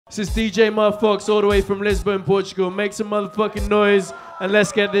This is DJ Marfox all the way from Lisbon, Portugal. Make some motherfucking noise and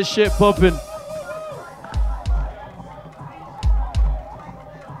let's get this shit popping.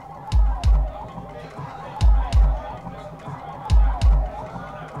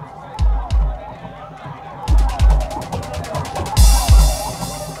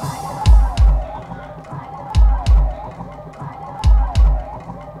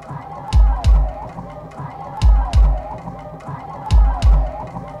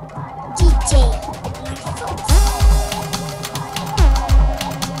 DJ Marfox.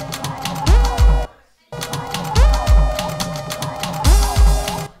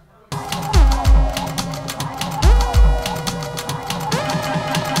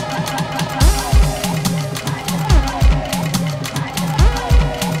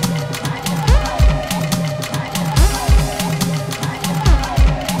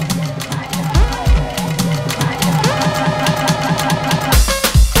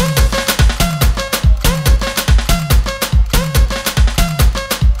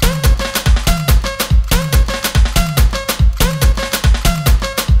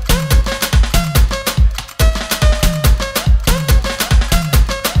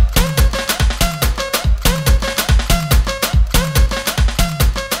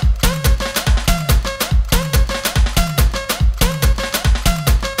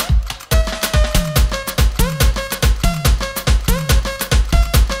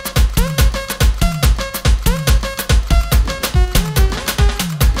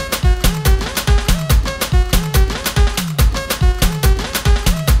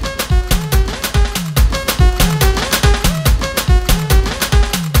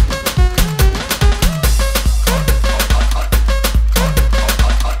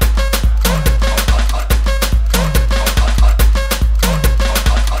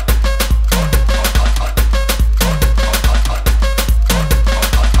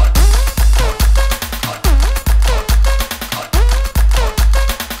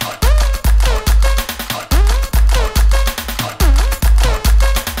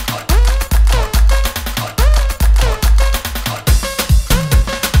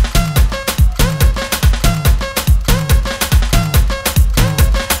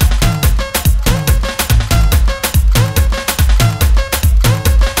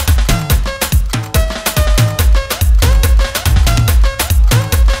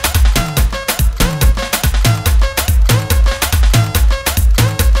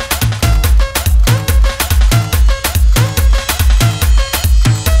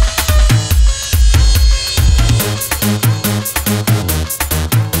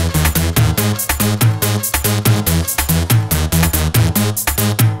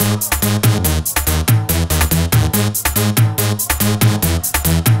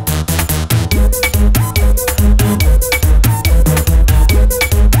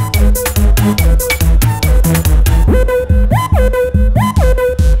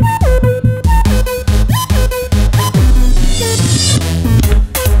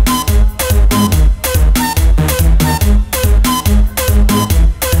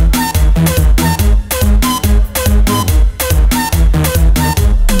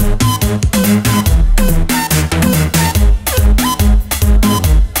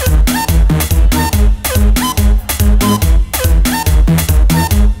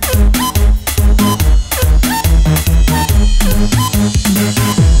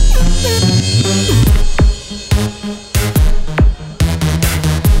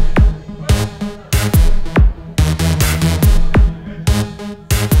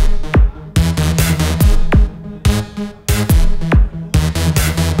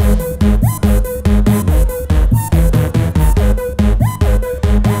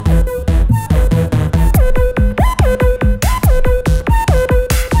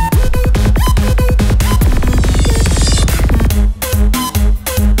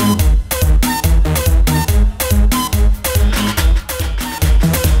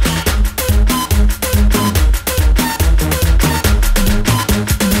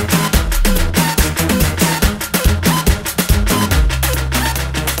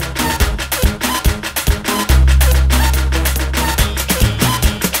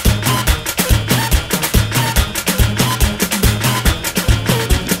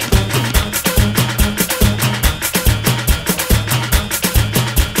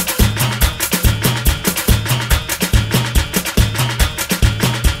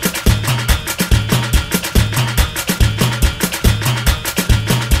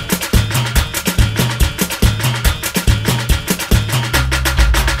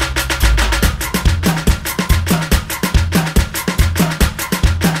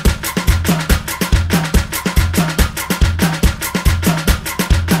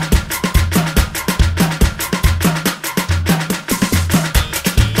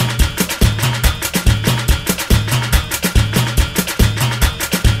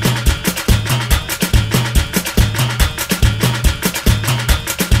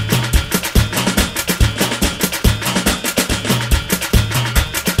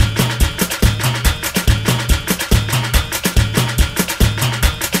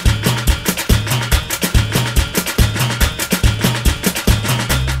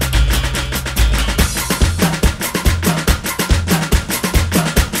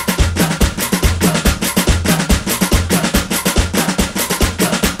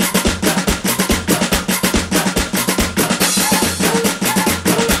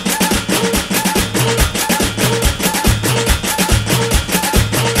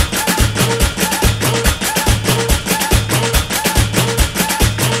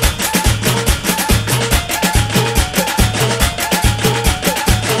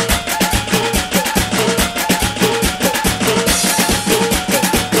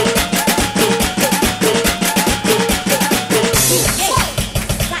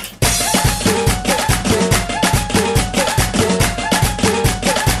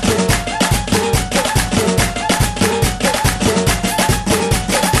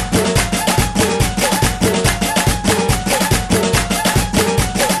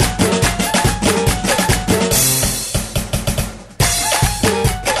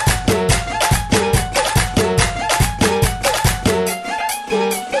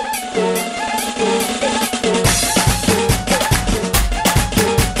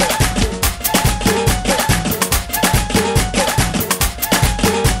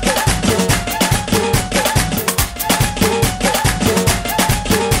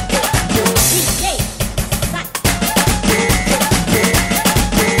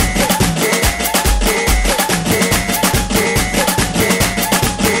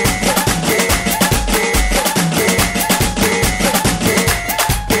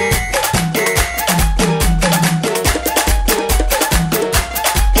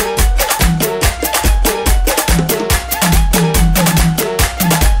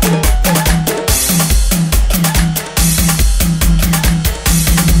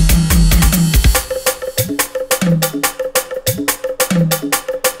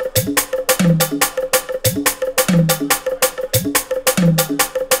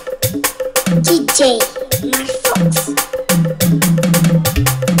 DJ Marfox.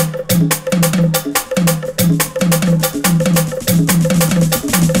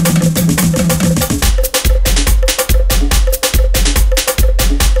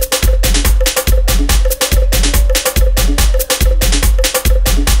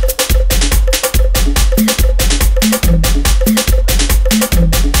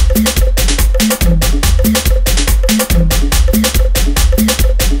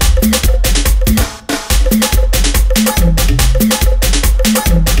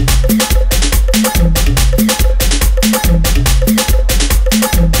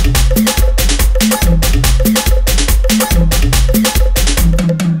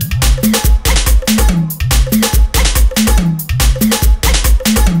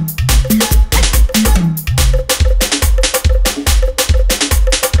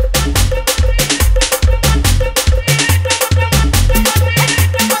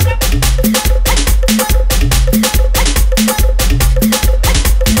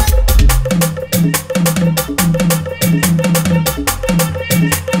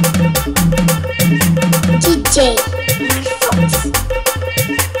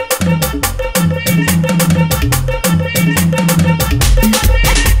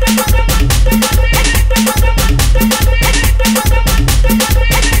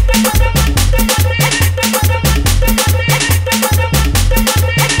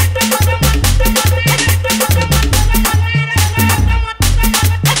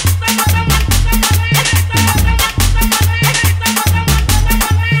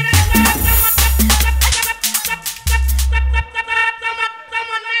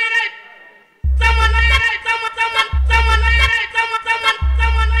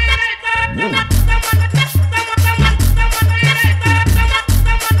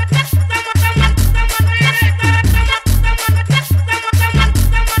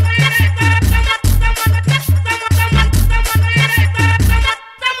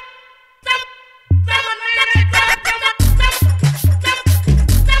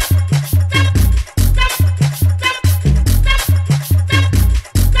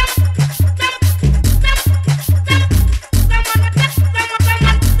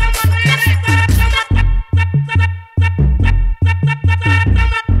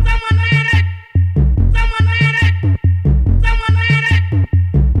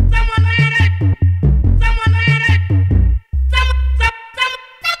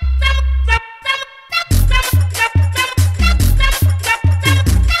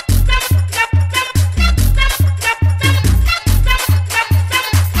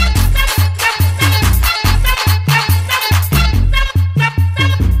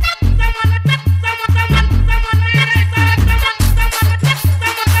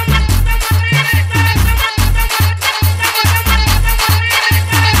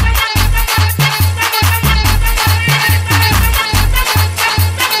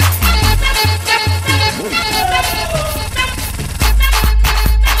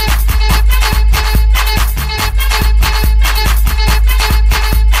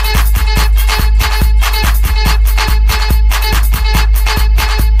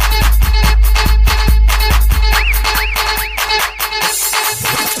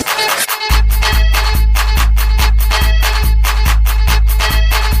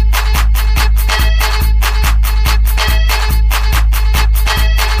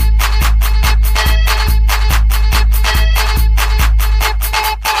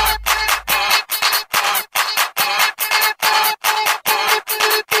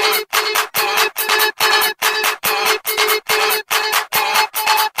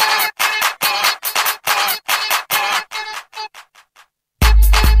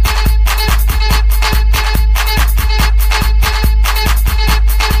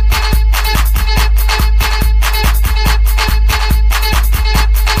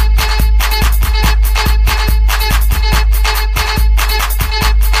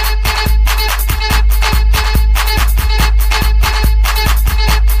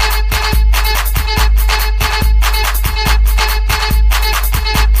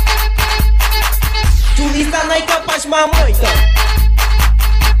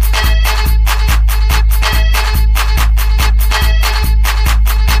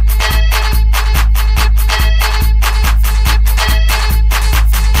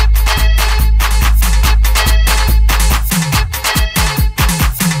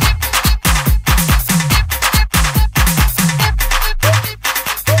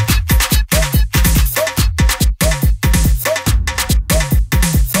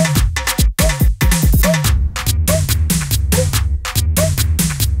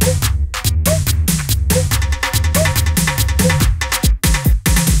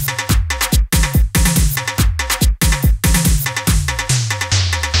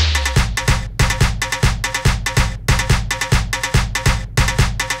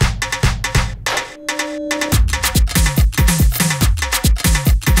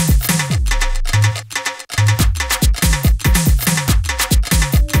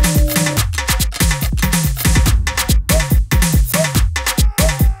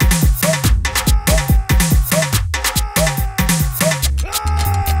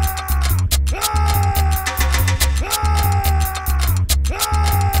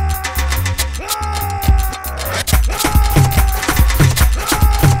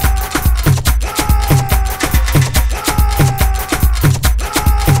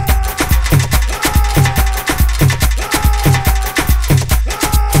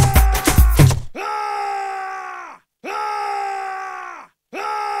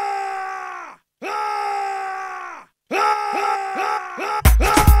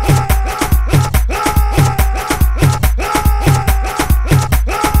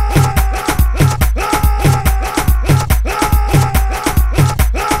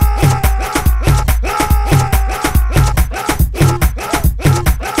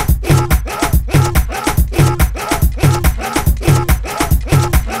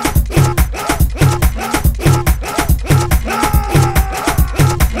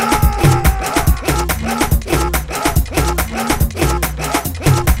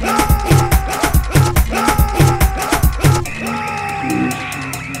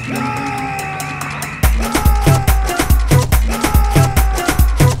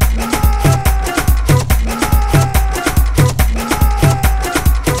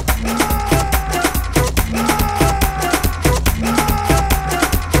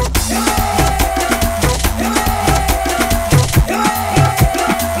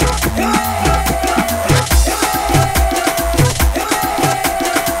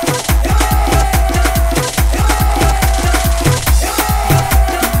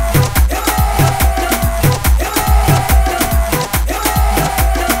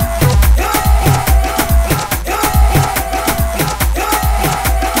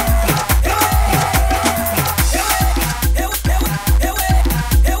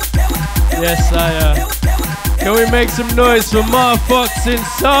 Yes, sire. Can we make some noise for Marfox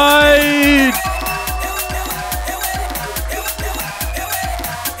inside?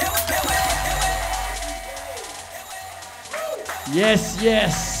 Yes,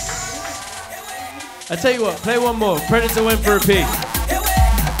 yes. I tell you what, play one more. Predator went for a peek.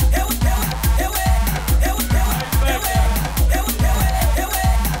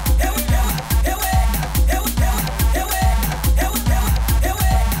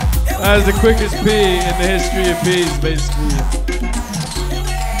 That was the quickest pee in the history of peas, basically.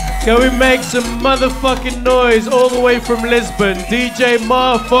 Can we make some motherfucking noise all the way from Lisbon? DJ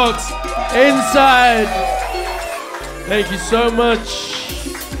Marfox inside. Thank you so much.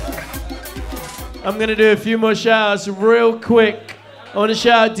 I'm gonna do a few more shout outs real quick. I wanna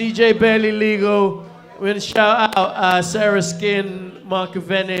shout out DJ Barely Legal. We're gonna shout out Sarah Skin, Mark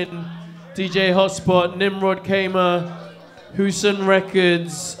Venin, DJ Hotspot, Nimrod Kamer, Hooson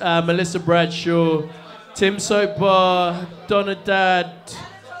Records, Melissa Bradshaw, Tim Soapbar, Donna Dad.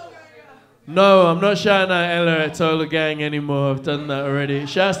 No, I'm not shouting out Ella at Tola Gang anymore. I've done that already.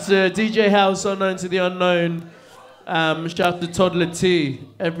 Shouts to DJ House, Unknown to the Unknown. Shout out to Toddler T,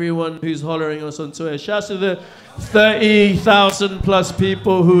 everyone who's hollering us on Twitter. Shout out to the 30,000 plus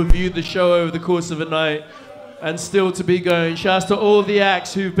people who viewed the show over the course of a night and still to be going. Shout out to all the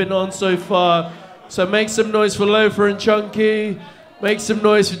acts who've been on so far. So make some noise for Loafer and Chunky. Make some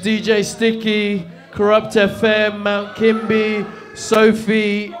noise for DJ Sticky, Corrupt FM, Mount Kimby,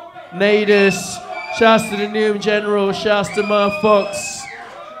 Sophie, Nadis. Shouts to the Neum General. Shouts to Marfox.